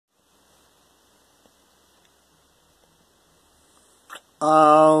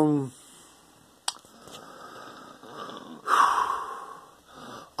I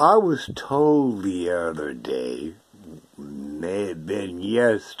was told the other day, may have been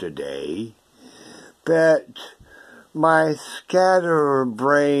yesterday, that my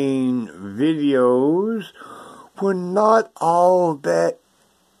scatterbrain videos were not all that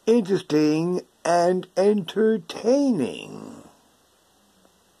interesting and entertaining.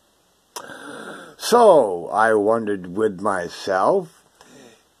 So I wondered with myself,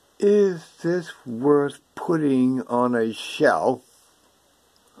 is this worth putting on a shelf,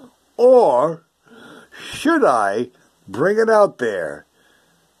 or should I bring it out there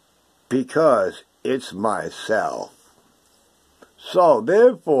because it's myself? So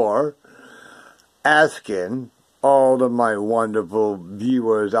therefore, asking all of my wonderful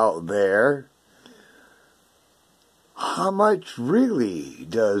viewers out there, how much really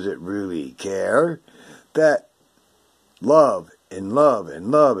does it really care that love and love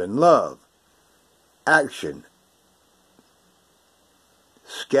and love and love, action,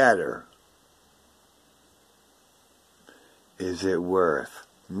 scatter, is it worth?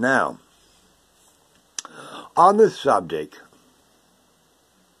 Now, on the subject,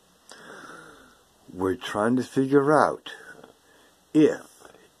 we're trying to figure out if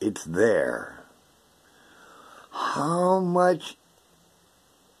it's there. How much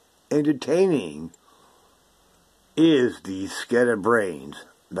entertaining is these scatterbrains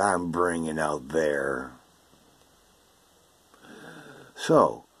that I'm bringing out there?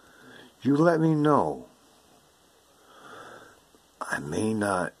 So, you let me know. I may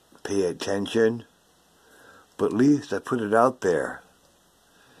not pay attention, but at least I put it out there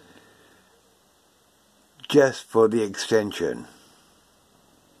just for the extension.